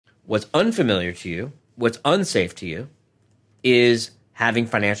What's unfamiliar to you, what's unsafe to you, is having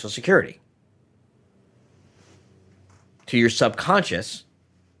financial security. To your subconscious,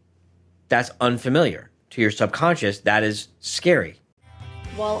 that's unfamiliar. To your subconscious, that is scary.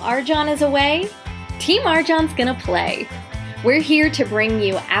 While Arjan is away, Team Arjan's gonna play. We're here to bring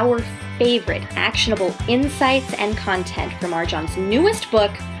you our favorite actionable insights and content from Arjan's newest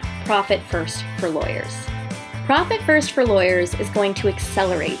book, Profit First for Lawyers. Profit First for Lawyers is going to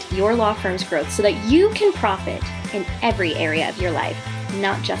accelerate your law firm's growth so that you can profit in every area of your life,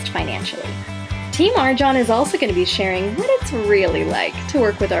 not just financially. Team Arjan is also going to be sharing what it's really like to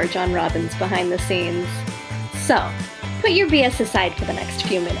work with Arjan Robbins behind the scenes. So, put your BS aside for the next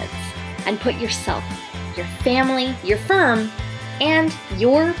few minutes and put yourself, your family, your firm, and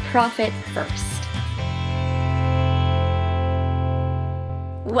your profit first.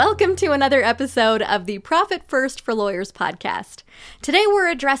 Welcome to another episode of the Profit First for Lawyers podcast. Today we're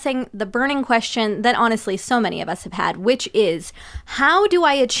addressing the burning question that honestly so many of us have had, which is, how do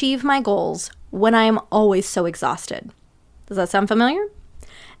I achieve my goals when I am always so exhausted? Does that sound familiar?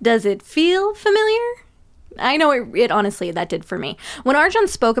 Does it feel familiar? I know it honestly, that did for me. When Arjan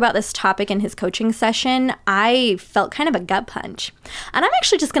spoke about this topic in his coaching session, I felt kind of a gut punch. And I'm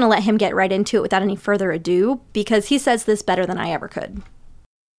actually just going to let him get right into it without any further ado, because he says this better than I ever could.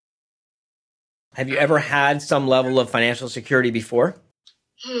 Have you ever had some level of financial security before?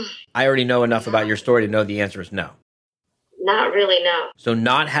 I already know enough about your story to know the answer is no. Not really, no. So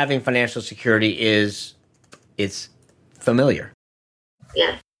not having financial security it's familiar.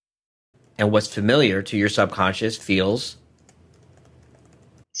 Yeah. And what's familiar to your subconscious feels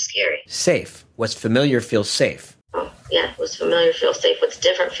Scary. safe. What's familiar feels safe. Oh, yeah. What's familiar feels safe. What's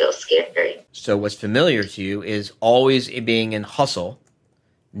different feels scary. So what's familiar to you is always being in hustle,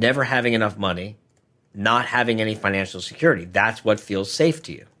 never having enough money, not having any financial security. That's what feels safe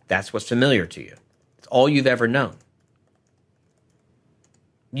to you. That's what's familiar to you. It's all you've ever known.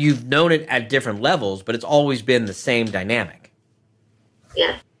 You've known it at different levels, but it's always been the same dynamic.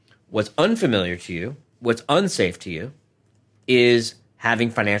 Yeah. What's unfamiliar to you, what's unsafe to you, is having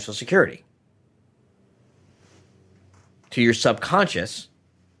financial security. To your subconscious,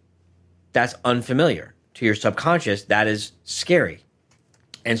 that's unfamiliar. To your subconscious, that is scary.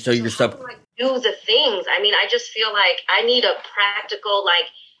 And so your how do I do the things? I mean, I just feel like I need a practical,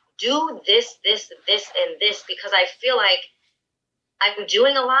 do this, and this, because I feel like I'm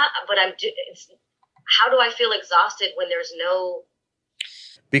doing a lot, but how do I feel exhausted when there's no?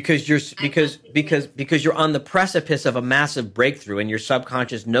 Because you're on the precipice of a massive breakthrough, and your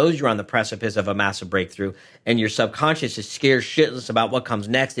subconscious knows you're on the precipice of a massive breakthrough, and your subconscious is scared shitless about what comes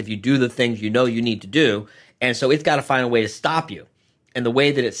next if you do the things you know you need to do, and so it's got to find a way to stop you. And the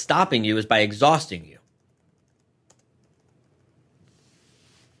way that it's stopping you is by exhausting you.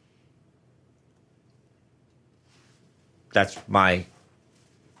 That's my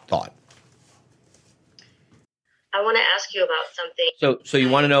thought. I want to ask you about something. So you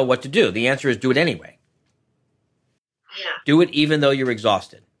want to know what to do. The answer is do it anyway. Yeah. Do it even though you're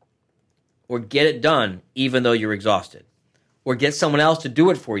exhausted. Or get it done even though you're exhausted. Or get someone else to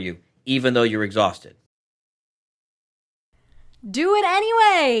do it for you even though you're exhausted. Do it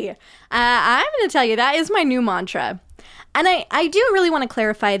anyway. I'm going to tell you, that is my new mantra. And I do really want to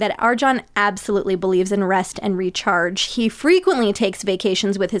clarify that Arjan absolutely believes in rest and recharge. He frequently takes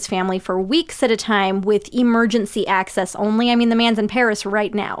vacations with his family for weeks at a time with emergency access only. I mean, the man's in Paris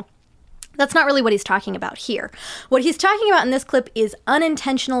right now. That's not really what he's talking about here. What he's talking about in this clip is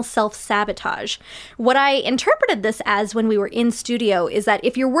unintentional self-sabotage. What I interpreted this as when we were in studio is that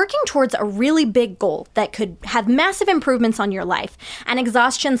if you're working towards a really big goal that could have massive improvements on your life, and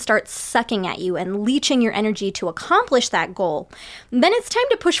exhaustion starts sucking at you and leeching your energy to accomplish that goal, then it's time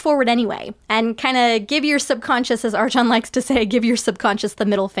to push forward anyway and kind of give your subconscious, as Arjan likes to say, give your subconscious the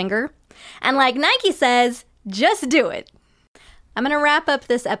middle finger. And like Nike says, just do it. I'm going to wrap up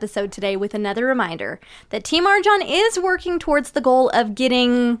this episode today with another reminder that Team Arjan is working towards the goal of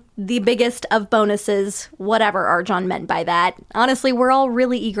getting the biggest of bonuses, whatever Arjan meant by that. Honestly, we're all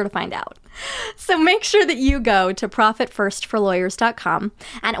really eager to find out. So make sure that you go to profitfirstforlawyers.com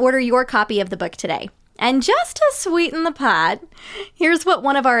and order your copy of the book today. And just to sweeten the pot, here's what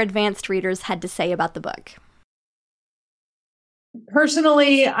one of our advanced readers had to say about the book.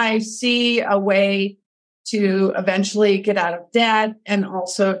 Personally, I see a way to eventually get out of debt and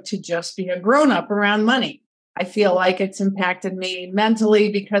also to just be a grown-up around money. I feel like it's impacted me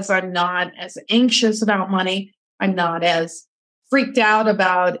mentally because I'm not as anxious about money. I'm not as freaked out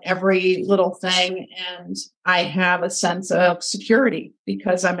about every little thing. And I have a sense of security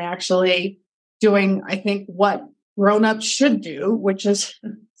because I'm actually doing, I think, what grown-ups should do, which is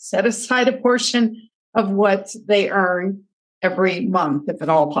set aside a portion of what they earn every month, if at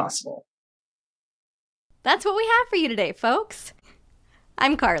all possible. That's what we have for you today, folks.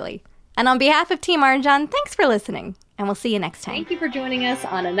 I'm Carly. And on behalf of Team Arjan, thanks for listening. And we'll see you next time. Thank you for joining us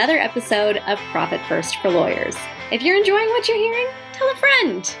on another episode of Profit First for Lawyers. If you're enjoying what you're hearing, tell a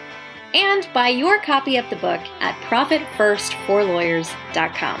friend. And buy your copy of the book at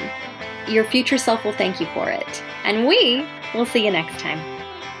profitfirstforlawyers.com. Your future self will thank you for it. And we will see you next time.